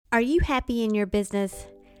Are you happy in your business?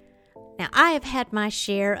 Now, I have had my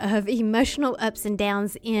share of emotional ups and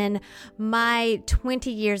downs in my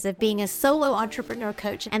 20 years of being a solo entrepreneur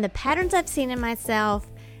coach. And the patterns I've seen in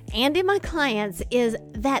myself and in my clients is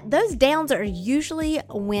that those downs are usually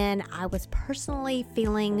when I was personally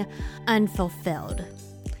feeling unfulfilled.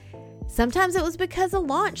 Sometimes it was because of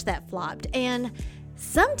launch that flopped, and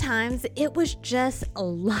sometimes it was just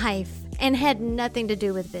life and had nothing to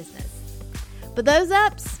do with business. But those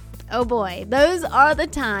ups, oh boy, those are the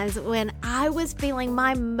times when I was feeling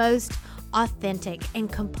my most authentic and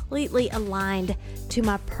completely aligned to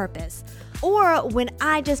my purpose, or when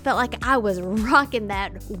I just felt like I was rocking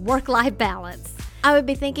that work-life balance. I would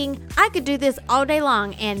be thinking I could do this all day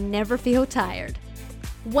long and never feel tired.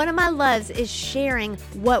 One of my loves is sharing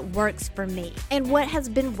what works for me and what has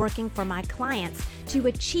been working for my clients to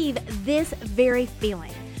achieve this very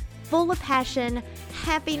feeling, full of passion,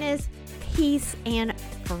 happiness, peace, and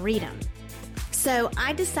freedom. So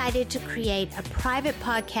I decided to create a private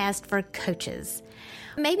podcast for coaches.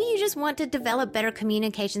 Maybe you just want to develop better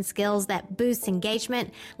communication skills that boosts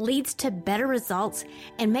engagement, leads to better results,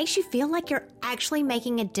 and makes you feel like you're actually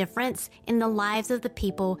making a difference in the lives of the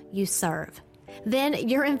people you serve. Then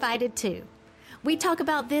you're invited too. We talk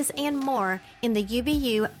about this and more in the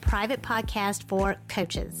UBU private podcast for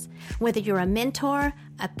coaches. Whether you're a mentor,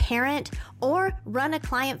 a parent, or run a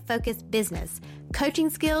client-focused business, coaching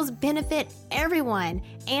skills benefit everyone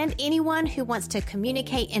and anyone who wants to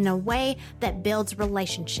communicate in a way that builds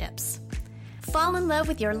relationships. Fall in love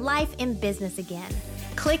with your life and business again.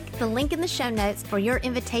 Click the link in the show notes for your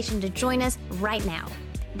invitation to join us right now.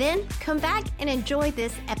 Then come back and enjoy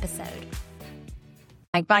this episode.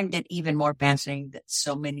 I find it even more fascinating that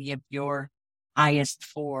so many of your highest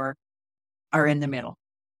four are in the middle.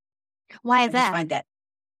 Why is I that? just find that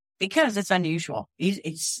because it's unusual.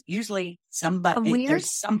 It's usually somebody,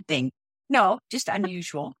 there's something. No, just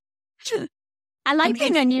unusual. I like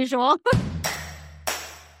being unusual.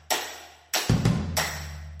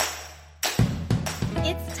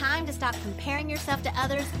 It's time to stop comparing yourself to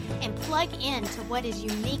others and plug in to what is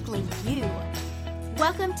uniquely you.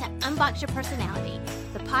 Welcome to Unbox Your Personality,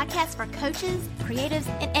 the podcast for coaches, creatives,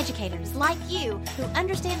 and educators like you who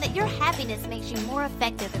understand that your happiness makes you more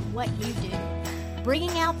effective in what you do,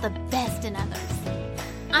 bringing out the best in others.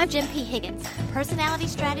 I'm Jen P. Higgins, personality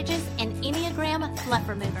strategist and Enneagram fluff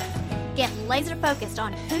remover. Get laser focused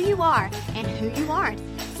on who you are and who you aren't,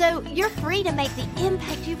 so you're free to make the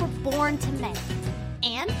impact you were born to make.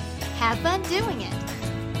 And have fun doing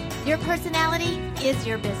it. Your personality is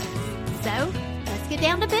your business. So, let's get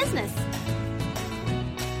down to business.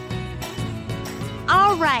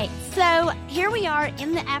 All right, so here we are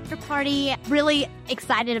in the after party, really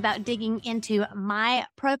excited about digging into my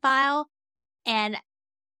profile. And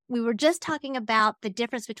we were just talking about the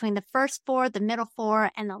difference between the first four, the middle four,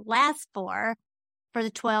 and the last four for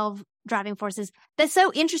the 12 driving forces. That's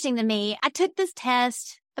so interesting to me. I took this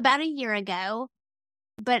test about a year ago,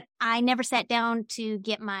 but I never sat down to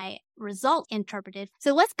get my result interpreted.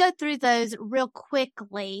 So let's go through those real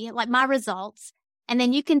quickly, like my results, and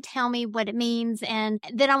then you can tell me what it means. And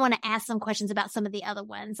then I want to ask some questions about some of the other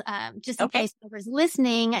ones, just in case whoever's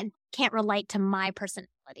listening can't relate to my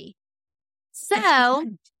personality. So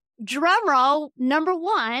drum roll, number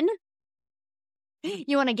one.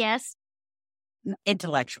 You want to guess?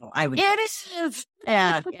 Intellectual, I would. It is.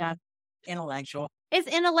 Yeah, intellectual. It's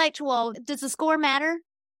intellectual. Does the score matter?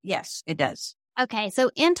 Yes, it does. Okay, so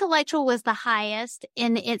intellectual was the highest,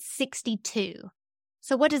 and it's 62.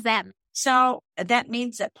 So what does that mean? So that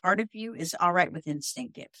means that part of you is all right with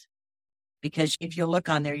instinctive. Because if you look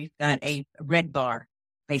on there, you've got a red bar,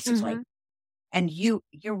 basically. Mm-hmm. And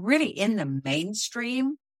you're really in the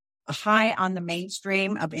mainstream, high on the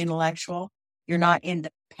mainstream of intellectual. You're not in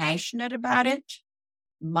the passionate about it.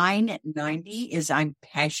 Mine at 90 is I'm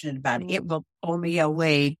passionate about it. It will pull me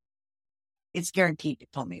away. It's guaranteed to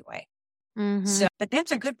pull me away. Mm-hmm. So, but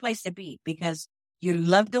that's a good place to be because you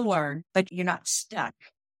love to learn, but you're not stuck.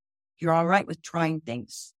 You're all right with trying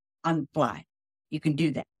things on the fly. You can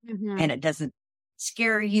do that. Mm-hmm. And it doesn't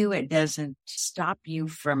scare you. It doesn't stop you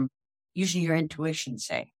from using your intuition,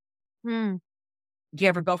 say. Mm. Do you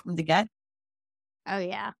ever go from the gut? Oh,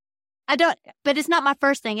 yeah. I don't, but it's not my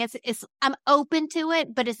first thing. I'm open to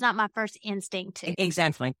it, but it's not my first instinct to.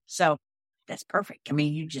 Exactly. So that's perfect. I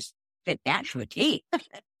mean, you just fit that to a T.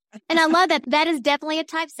 And I love that. That is definitely a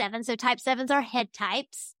type 7. So type 7s are head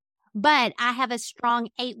types, but I have a strong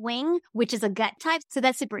 8 wing, which is a gut type. So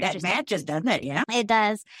that's super interesting. That matches, doesn't it? Yeah. It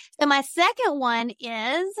does. So my second one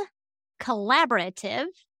is collaborative,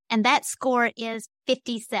 and that score is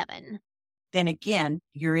 57. Then again,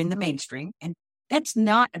 you're in the mainstream, and That's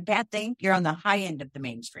not a bad thing. You're on the high end of the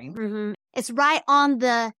mainstream. Mm-hmm. It's right on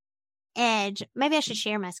the edge. Maybe I should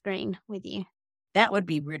share my screen with you. That would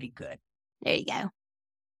be really good. There you go.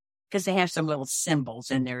 Because they have some little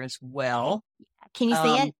symbols in there as well. Can you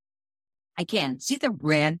see it? I can. See the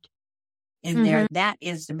red in there? That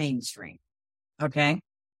is the mainstream. Okay?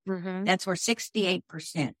 Mm-hmm. That's where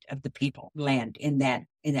 68% of the people land in that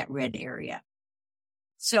red area.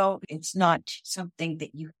 So it's not something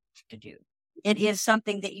that you have to do. It is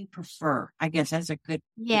something that you prefer. I guess that's a good.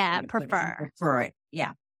 Yeah, prefer. Prefer it.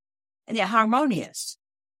 Yeah. And they're harmonious.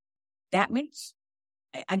 That means,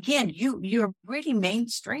 again, you're pretty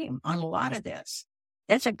mainstream on a lot of this.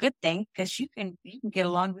 That's a good thing because you can get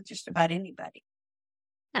along with just about anybody.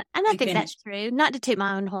 And I think that's true. Not to toot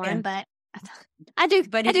my own horn, but I do.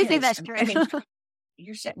 But I do think that's true. I mean,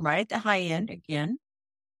 you're sitting right at the high end again,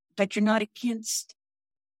 but you're not against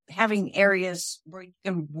having areas where you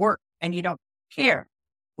can work and you don't care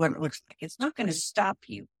what it looks like. It's not going to stop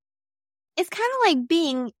you. It's kind of like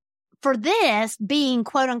being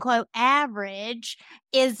quote unquote average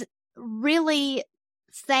is really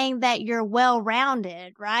saying that you're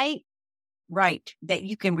well-rounded, right? Right. That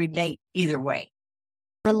you can relate either way.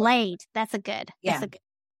 Relate. That's a good. Yeah.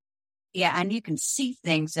 Yeah. And you can see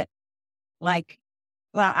things that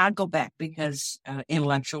I'll go back because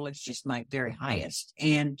intellectual is just my very highest.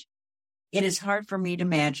 And it is hard for me to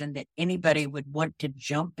imagine that anybody would want to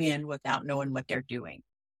jump in without knowing what they're doing.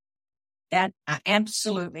 That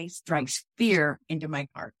absolutely strikes fear into my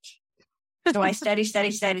heart. So I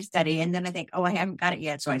study. And then I think, I haven't got it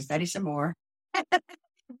yet. So I study some more.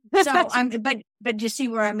 But you see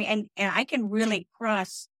where I mean, and I can really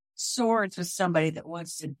cross swords with somebody that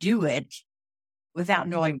wants to do it without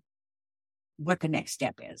knowing what the next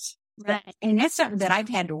step is. Right. And that's something that I've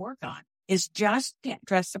had to work on is just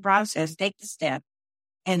trust the process, take the step,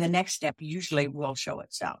 and the next step usually will show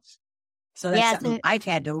itself. So that's something I've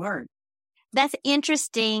had to learn. That's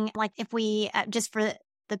interesting. Like if we, just for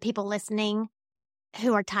the people listening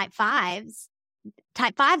who are type 5s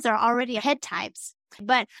are already head types,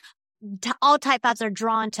 but all type 5s are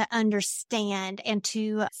drawn to understand and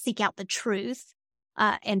to seek out the truth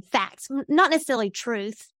and facts, not necessarily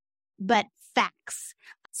truth, but facts.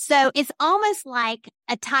 So it's almost like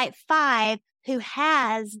a type 5 who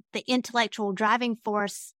has the intellectual driving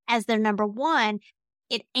force as their number one.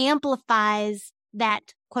 It amplifies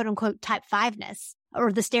that quote unquote type 5-ness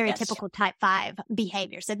or the stereotypical type 5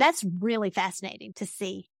 behavior. So that's really fascinating to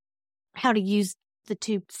see how to use the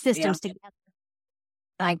two systems together.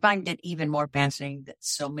 I find it even more fascinating that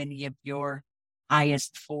so many of your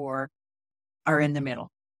highest 4 are in the middle.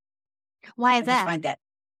 Why is that? I find that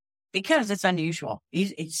because it's unusual.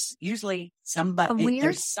 It's usually somebody, weird?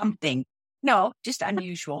 There's something. No, just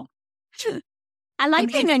unusual. I like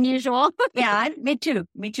being unusual. Yeah, me too.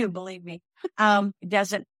 Believe me. It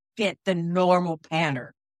doesn't fit the normal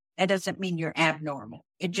pattern. That doesn't mean you're abnormal.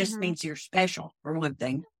 It just means you're special for one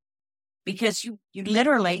thing, because you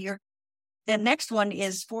literally, the next one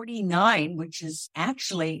is 49, which is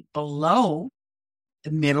actually below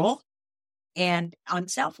the middle and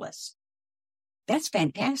unselfless. That's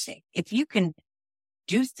fantastic. If you can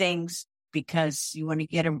do things because you want to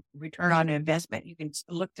get a return on investment, you can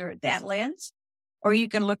look through that lens, or you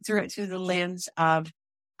can look through it through the lens of,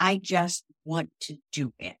 I just want to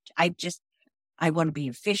do it. I want to be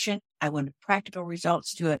efficient. I want practical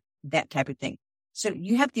results to it, that type of thing. So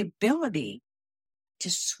you have the ability to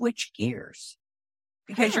switch gears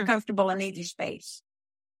because you're comfortable in either space.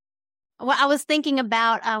 Well, I was thinking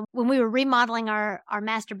about when we were remodeling our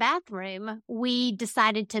master bathroom, we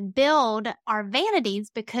decided to build our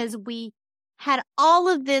vanities because we had all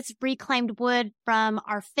of this reclaimed wood from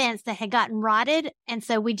our fence that had gotten rotted. And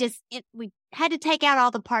so we had to take out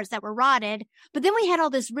all the parts that were rotted, but then we had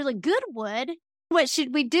all this really good wood. What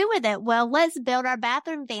should we do with it? Well, let's build our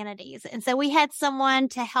bathroom vanities. And so we had someone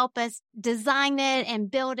to help us design it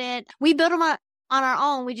and build it. We built them on our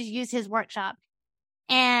own. We just used his workshop.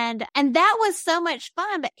 And that was so much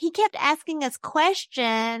fun, but he kept asking us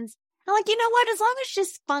questions. I'm like, you know what? As long as it's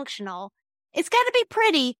just functional, it's got to be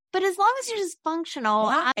pretty, but as long as you're just functional.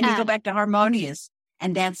 Yeah. And you go back to harmonious,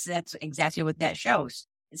 and that's exactly what that shows.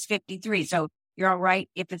 It's 53. So you're all right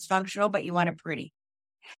if it's functional, but you want it pretty.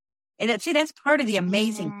 And that's part of the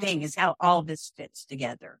amazing thing is how all this fits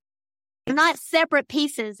together. They're not separate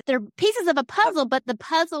pieces. They're pieces of a puzzle, but the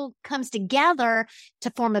puzzle comes together to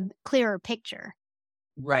form a clearer picture.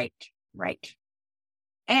 Right.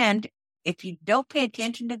 And if you don't pay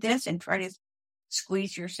attention to this and try to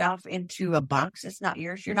squeeze yourself into a box that's not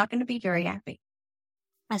yours, you're not going to be very happy.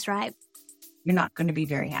 That's right. You're not going to be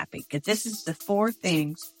very happy because this is the 4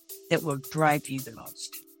 things that will drive you the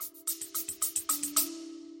most.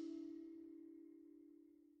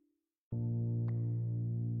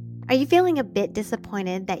 Are you feeling a bit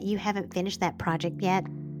disappointed that you haven't finished that project yet?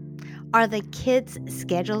 Are the kids'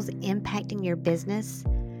 schedules impacting your business?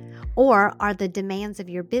 Or are the demands of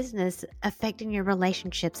your business affecting your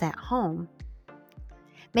relationships at home?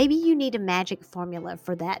 Maybe you need a magic formula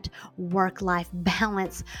for that work-life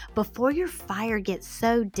balance before your fire gets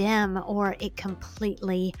so dim or it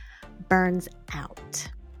completely burns out.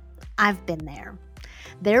 I've been there.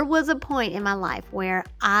 There was a point in my life where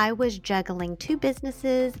I was juggling 2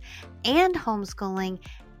 businesses and homeschooling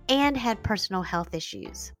and had personal health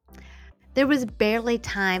issues. There was barely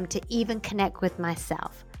time to even connect with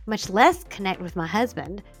myself, much less connect with my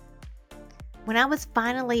husband. When I was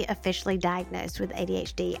finally officially diagnosed with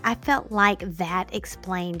ADHD, I felt like that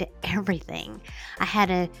explained everything. I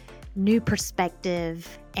had a new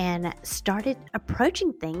perspective and started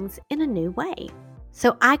approaching things in a new way.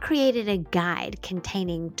 So I created a guide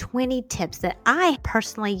containing 20 tips that I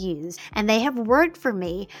personally use, and they have worked for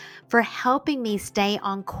me for helping me stay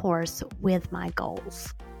on course with my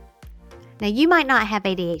goals. Now, you might not have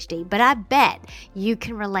ADHD, but I bet you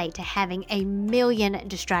can relate to having a million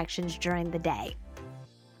distractions during the day.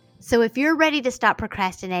 So if you're ready to stop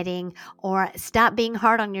procrastinating or stop being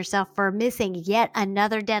hard on yourself for missing yet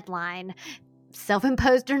another deadline,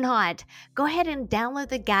 self-imposed or not, go ahead and download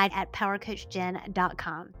the guide at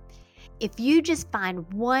powercoachjen.com. If you just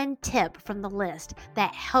find one tip from the list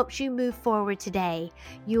that helps you move forward today,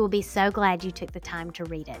 you will be so glad you took the time to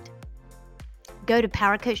read it. Go to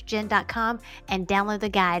powercoachjen.com and download the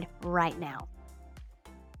guide right now.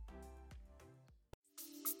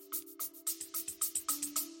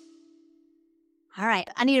 All right,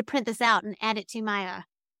 I need to print this out and add it to my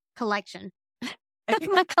collection.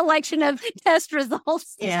 My collection of test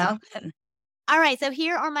results. Yeah. All right, so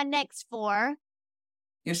here are my next 4.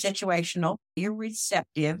 You're situational. You're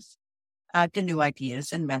receptive to new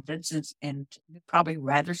ideas and methods, and you'd probably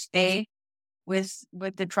rather stay with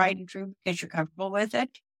the tried and true because you're comfortable with it.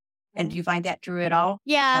 And do you find that true at all?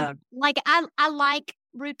 Yeah, like I like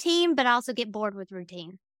routine, but I also get bored with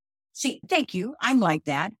routine. See, thank you. I'm like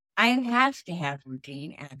that. I have to have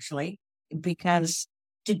routine, actually, because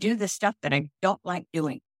to do the stuff that I don't like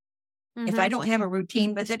doing. If I don't have a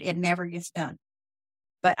routine with it, it never gets done.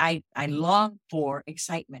 But I long for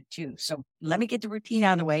excitement too. So let me get the routine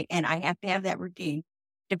out of the way. And I have to have that routine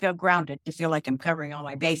to feel grounded, to feel like I'm covering all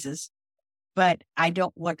my bases. But I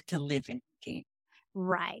don't want to live in routine.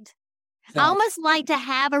 Right. So, I almost like to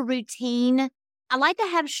have a routine. I like to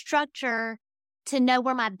have structure to know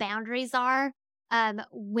where my boundaries are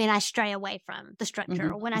when I stray away from the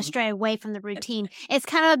structure, or when I stray away from the routine. It's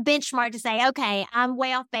kind of a benchmark to say, okay, I'm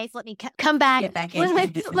way off base. Let me come back. Get back in.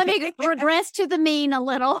 Let me regress to the mean a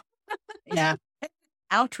little. Yeah.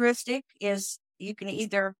 Altruistic is you can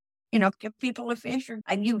either, give people a fish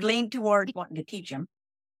and you lean toward wanting to teach them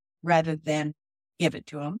rather than give it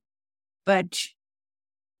to them. But,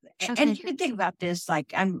 and you can think about this,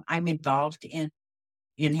 like I'm involved in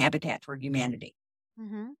Habitat for Humanity.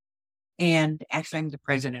 Mm-hmm. And actually I'm the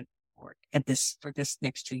president for this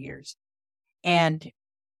next 2 years. And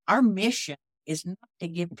our mission is not to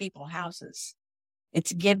give people houses. It's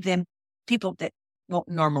to give them people that won't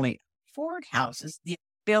normally afford houses, the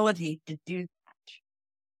ability to do that.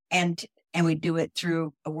 And we do it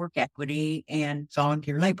through a work equity and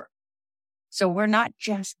volunteer labor. So we're not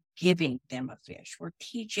just giving them a fish. We're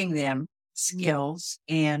teaching them skills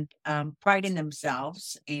and pride in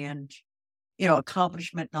themselves and,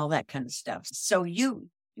 accomplishment and all that kind of stuff. So you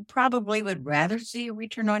probably would rather see a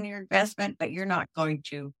return on your investment, but you're not going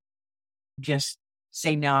to just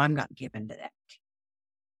say, no, I'm not giving to that.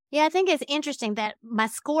 Yeah, I think it's interesting that my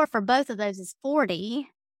score for both of those is 40,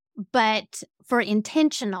 but for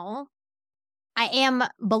intentional, I am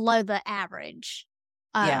below the average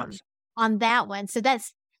on that one. So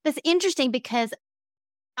that's interesting because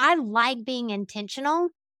I like being intentional,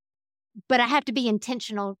 but I have to be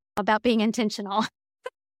intentional about being intentional.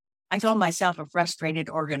 I call myself a frustrated,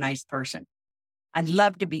 organized person. I'd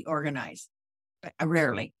love to be organized, but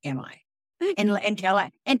rarely am I. Until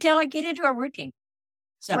I get into a routine.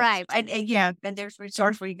 So, right. And there's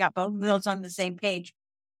resource where you got both of those on the same page.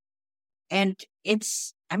 And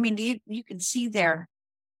you can see there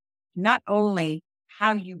not only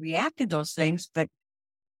how you react to those things, but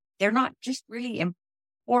they're not just really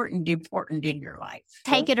important in your life.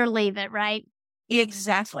 Take it or leave it, right?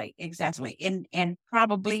 Exactly. And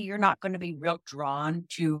probably you're not going to be real drawn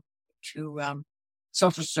to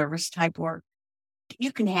social service type work.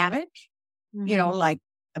 You can have it, like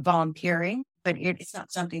volunteering, but it's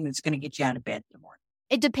not something that's going to get you out of bed in the morning.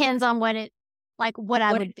 it depends on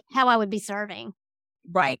how I would be serving.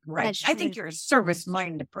 Right. That's I true. think you're a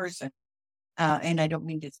service-minded person. And I don't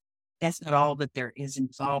mean that's not all that there is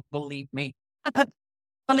involved, believe me.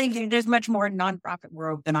 Believe me, there's much more in nonprofit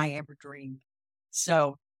world than I ever dreamed.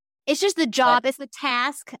 So it's just the job, it's the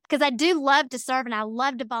task, because I do love to serve and I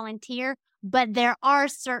love to volunteer, but there are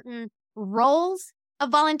certain roles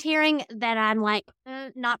of volunteering that I'm like,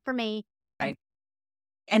 not for me. right.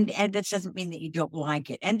 And that doesn't mean that you don't like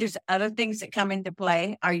it. And there's other things that come into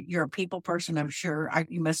play. You're a people person, I'm sure.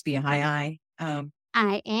 You must be a high eye.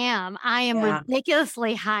 I am Yeah.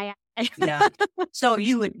 ridiculously high. Yeah. So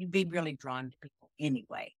you would be really drawn to people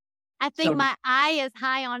anyway. I think So- my eye is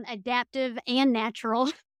high on adaptive and natural.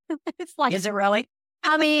 It's like, Is it really?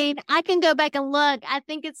 I mean, I can go back and look. I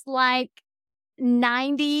think it's like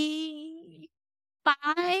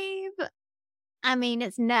 95. I mean,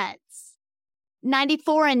 it's nuts.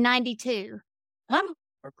 94 and 92. Oh,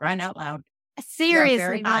 we're crying out loud. Seriously. You're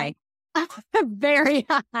very high. Very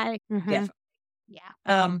high. Mhm. Definitely. Yeah.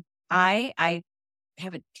 I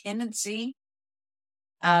have a tendency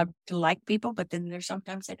to like people, but then there's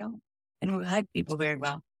sometimes I don't. And we like people very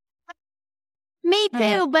well. Me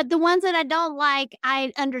too, but the ones that I don't like,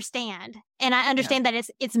 I understand. And I understand that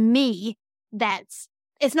it's me it's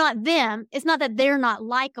not them. It's not that they're not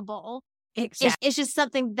likable. Exactly. It's just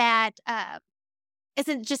something that it's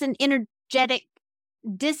just an energetic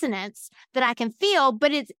dissonance that I can feel,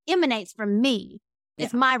 but it emanates from me.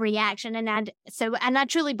 It's my reaction. And I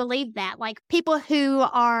truly believe that. Like people who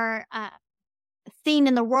are seen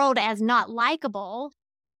in the world as not likable,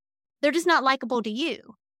 they're just not likable to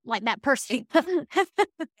you. Like that person.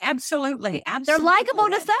 Absolutely. They're likable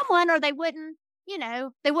to someone, or they wouldn't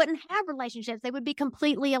have relationships. They would be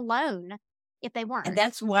completely alone if they weren't. And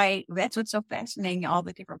that's what's so fascinating, all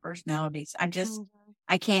the different personalities. I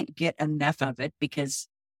can't get enough of it because,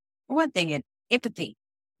 for one thing, empathy.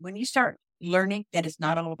 When you start learning that it's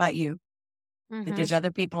not all about you, that there's other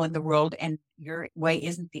people in the world and your way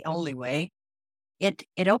isn't the only way, it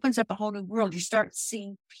opens up a whole new world. You start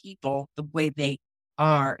seeing people the way they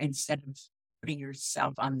are instead of putting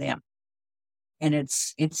yourself on them. And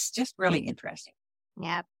it's just really interesting.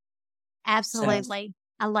 Yeah, absolutely.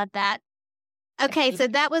 I love that. Okay, so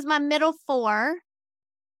that was my middle four.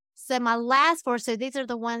 So my last four, so these are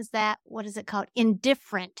the ones that, what is it called?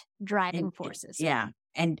 Indifferent driving forces. Yeah.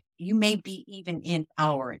 And you may be even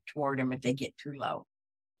intolerant toward them if they get too low.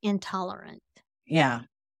 Intolerant. Yeah.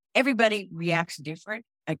 Everybody reacts different.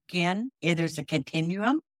 Again, there's a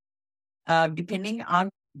continuum, depending on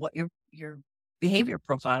what your behavior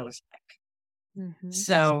profile is like. Mm-hmm.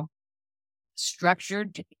 So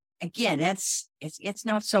structured, again, it's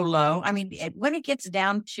not so low. I mean, when it gets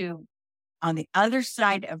down to on the other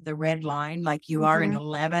side of the red line, like you are in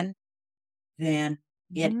 11, then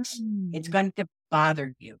it's going to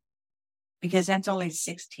bother you because that's only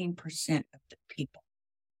 16% of the people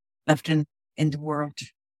left in the world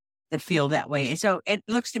that feel that way. So it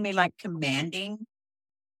looks to me like commanding,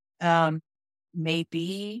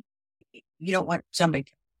 maybe you don't want somebody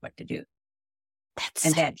to know what to do.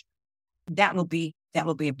 That will be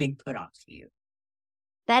a big put off for you.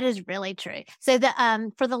 That is really true. So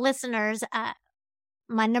for the listeners,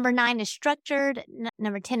 my number 9 is structured.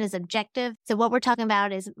 Number 10 is objective. So what we're talking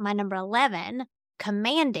about is my number 11,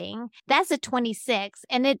 commanding. That's a 26,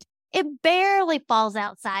 and it barely falls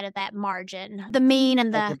outside of that margin, the mean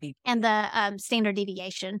and the standard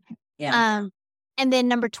deviation. Yeah. And then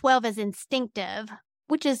number 12 is instinctive,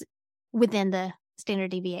 which is within the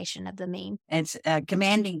standard deviation of the mean. It's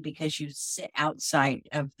commanding because you sit outside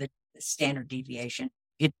of the standard deviation.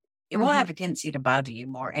 It will have a tendency to bother you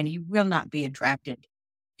more, and you will not be attracted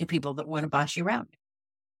to people that want to boss you around.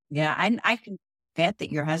 Yeah, I can bet that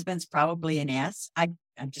your husband's probably an S. I'm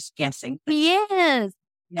just guessing. He is.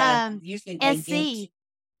 Usually SC.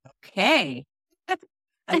 Okay.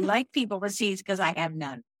 I like people with C's because I have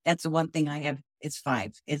none. That's the one thing I have. It's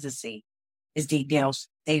 5. Is a C. Is details.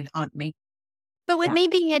 They haunt me. But with me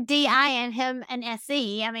being a DI and him an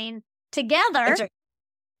SE, I mean, together.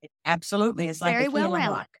 Absolutely. It's like very a key well and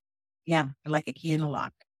a lock. Yeah, like a key and a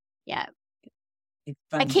lock. Yeah. It's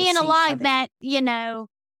a key and a lock that,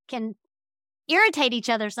 can irritate each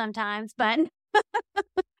other sometimes, but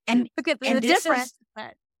and because it's different.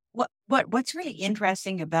 What's really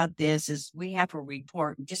interesting about this is we have a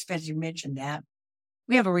report, just as you mentioned that,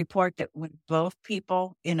 we have a report that when both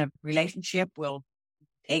people in a relationship will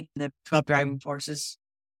take the 12 driving forces,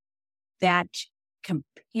 that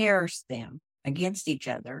compares them against each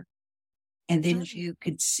other. And then you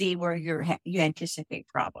could see where you anticipate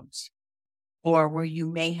problems or where you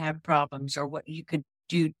may have problems or what you could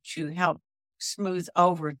do to help smooth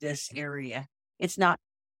over this area. It's not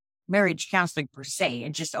marriage counseling per se.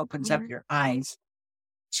 It just opens up your eyes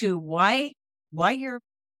to why your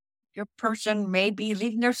person may be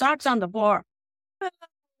leaving their socks on the floor.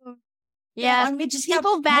 Yeah. I mean, just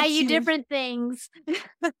people value different things.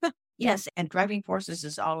 Yes. And Driving Forces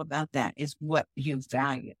is all about that, is what you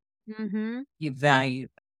value. Mm-hmm. You value.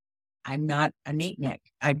 I'm not a neatnik.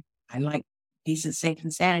 I like decent, safe,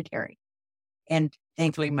 and sanitary. And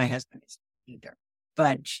thankfully, my husband isn't either.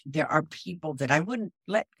 But there are people that I wouldn't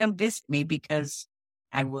let come visit me because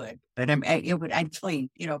I would. But I'd clean,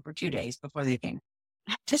 for 2 days before they came.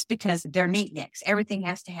 Just because they're neatniks. Everything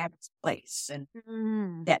has to have its place and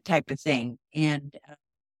that type of thing. And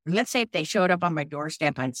let's say if they showed up on my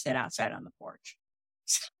doorstep, I'd sit outside on the porch.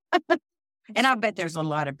 And I bet there's a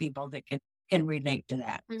lot of people that can relate to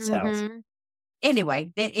that. So anyway,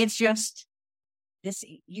 it's just this,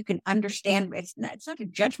 you can understand. It's not a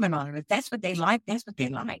judgment on them. If that's what they like, that's what they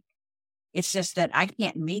like. It's just that I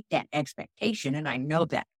can't meet that expectation. And I know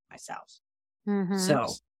that myself. So.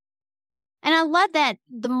 And I love that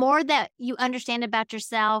the more that you understand about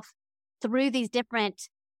yourself through these different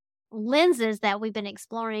lenses that we've been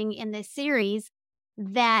exploring in this series,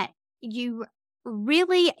 that you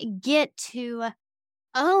really get to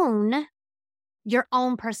own your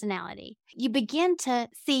own personality. You begin to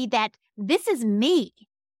see that this is me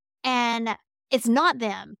and it's not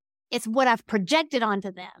them. It's what I've projected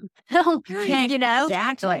onto them.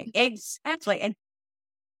 Exactly. And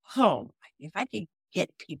if I could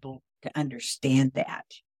get people to understand that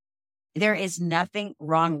there is nothing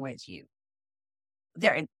wrong with you.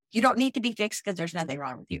 You don't need to be fixed because there's nothing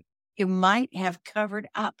wrong with you. You might have covered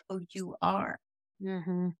up who you are.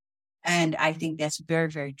 And I think that's very,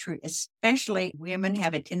 very true. Especially women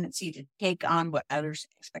have a tendency to take on what others'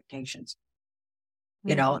 expectations,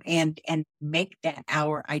 and make that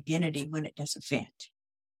our identity when it doesn't fit.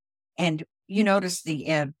 And you notice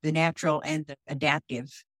the natural and the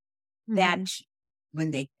adaptive, that when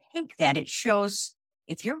they take that, it shows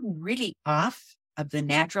if you're really off of the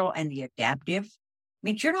natural and the adaptive,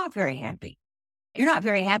 means you're not very happy. You're not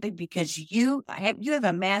very happy because you have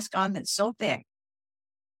a mask on that's so thick.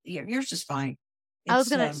 Yours just fine.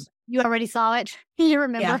 You already saw it. You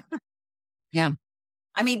remember? Yeah.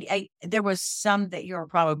 I mean, there was some that you're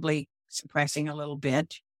probably suppressing a little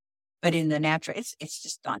bit, but in the natural, it's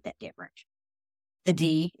just not that different. The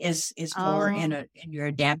D is more in your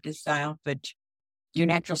adaptive style, but your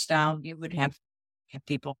natural style, you would have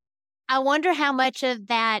people. I wonder how much of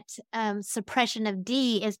that suppression of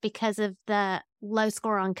D is because of the low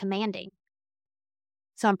score on commanding.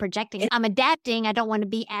 So I'm projecting. I'm adapting. I don't want to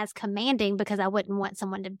be as commanding because I wouldn't want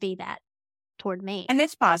someone to be that toward me. And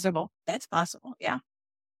it's possible. That's possible. Yeah.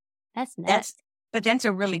 That's nuts. But that's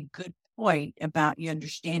a really good point about you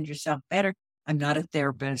understand yourself better. I'm not a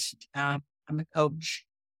therapist. I'm a coach,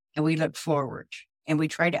 and we look forward and we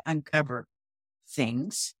try to uncover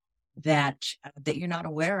things that you're not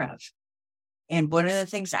aware of. And one of the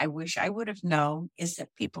things I wish I would have known is that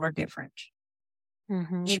people are different.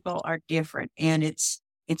 People are different, and it's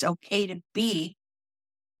okay to be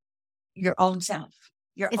your own self.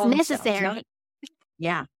 It's necessary.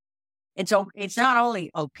 Yeah. It's not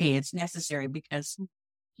only okay, it's necessary because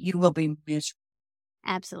you will be miserable.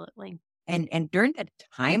 Absolutely. And during the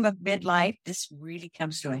time of midlife, this really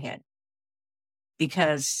comes to a head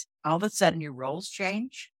because all of a sudden your roles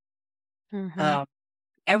change.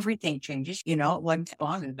 Everything changes. It wasn't that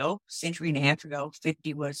long ago, century and a half ago,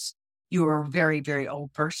 50 was, you were a very, very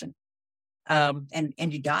old person. And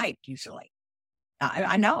you died usually.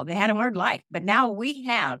 I know they had a hard life, but now we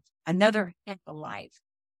have another half of life.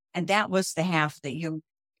 And that was the half that you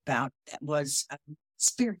about that was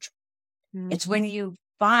spiritual. It's when you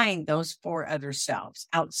find those 4 other selves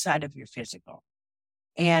outside of your physical.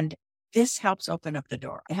 And this helps open up the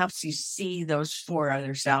door. It helps you see those 4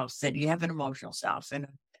 other selves, that you have an emotional self and a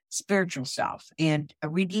spiritual self and a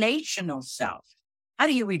relational self. How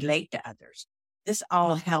do you relate to others? This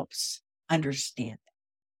all helps understand that.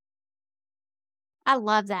 I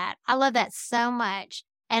love that. I love that so much.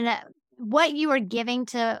 And what you are giving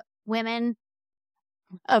to women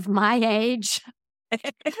of my age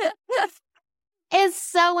is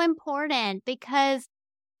so important, because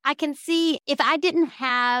I can see if I didn't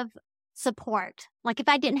have support, like if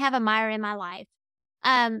I didn't have a Myra in my life,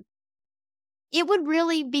 it would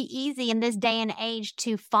really be easy in this day and age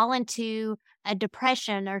to fall into a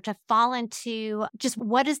depression or to fall into just,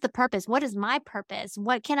 what is the purpose? What is my purpose?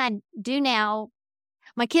 What can I do now?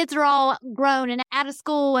 My kids are all grown and out of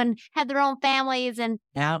school and have their own families, and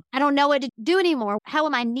I don't know what to do anymore. How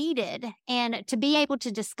am I needed? And to be able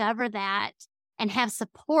to discover that and have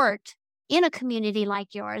support in a community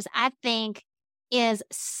like yours, I think is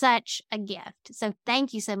such a gift. So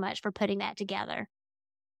thank you so much for putting that together.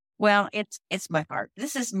 Well, it's my heart.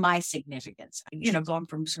 This is my significance, going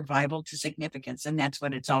from survival to significance. And that's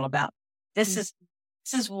what it's all about. This is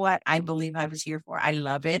what I believe I was here for. I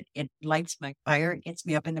love it. It lights my fire. It gets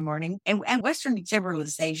me up in the morning. And Western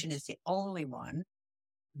civilization is the only one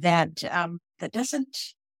that doesn't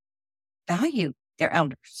value their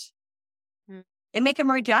elders. They make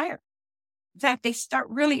them retire. In fact, they start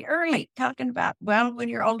really early talking about, well, when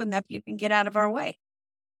you're old enough, you can get out of our way.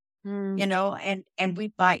 And we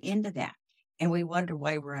buy into that, and we wonder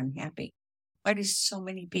why we're unhappy. Why do so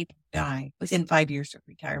many people die within 5 years of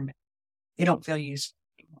retirement? They don't feel useful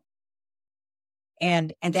anymore.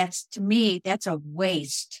 And that's, to me, that's a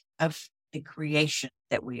waste of the creation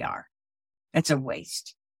that we are. That's a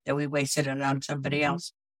waste that we wasted it on somebody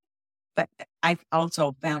else. But I've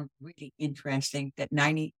also found really interesting that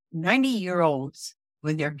 90-year-olds,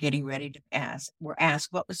 when they're getting ready to pass, were asked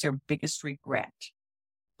what was their biggest regret.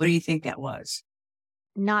 What do you think that was?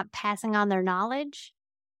 Not passing on their knowledge?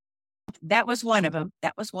 That was one of them.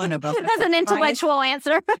 That's an intellectual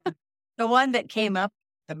answer. The one that came up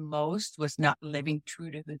the most was not living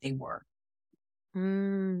true to who they were.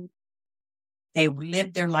 They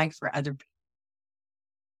lived their life for other people.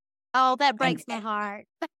 Oh, that breaks my heart.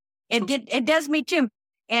 It does me too.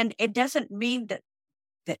 And it doesn't mean that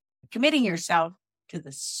committing yourself to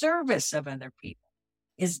the service of other people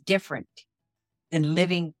is different than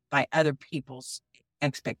living by other people's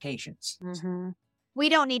expectations. We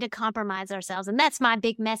don't need to compromise ourselves. And that's my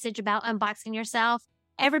big message about unboxing yourself.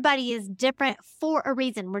 Everybody is different for a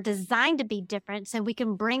reason. We're designed to be different so we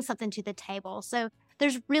can bring something to the table. So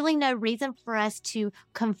there's really no reason for us to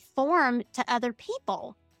conform to other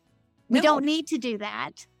people. We don't need to do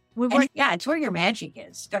that. It's where your magic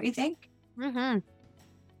is, don't you think?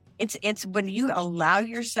 It's when you allow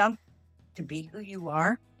yourself to be who you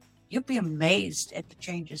are, you'll be amazed at the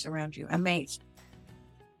changes around you. Amazed.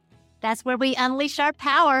 That's where we unleash our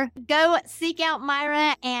power. Go seek out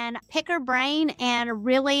Myra and pick her brain and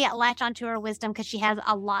really latch onto her wisdom, because she has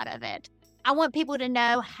a lot of it. I want people to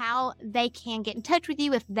know how they can get in touch with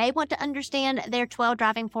you if they want to understand their 12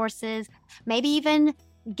 driving forces, maybe even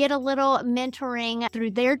get a little mentoring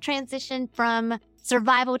through their transition from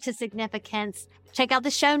survival to significance. Check out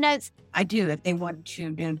the show notes. I do. If they want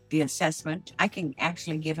to do the assessment, I can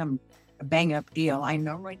actually give them a bang-up deal. I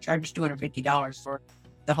normally charge $250 for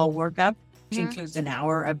the whole workup, which includes an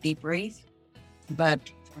hour of deep breathe. But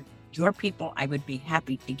for your people, I would be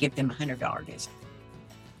happy to give them a $100 discount.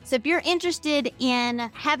 So if you're interested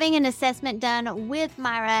in having an assessment done with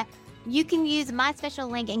Myra, you can use my special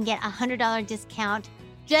link and get a $100 discount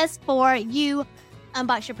just for you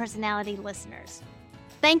Unbox Your Personality listeners.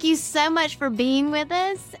 Thank you so much for being with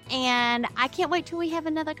us, and I can't wait till we have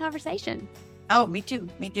another conversation. Oh, me too.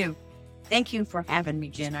 Thank you for having me,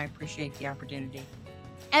 Jen. I appreciate the opportunity.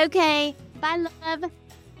 Okay. Bye, love.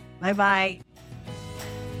 Bye-bye.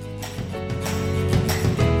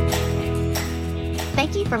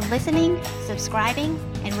 Thank you for listening, subscribing,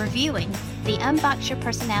 and reviewing the Unbox Your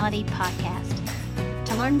Personality podcast.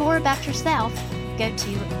 To learn more about yourself, go to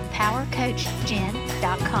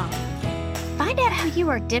powercoachjen.com. Find out how you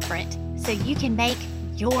are different so you can make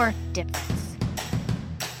your difference.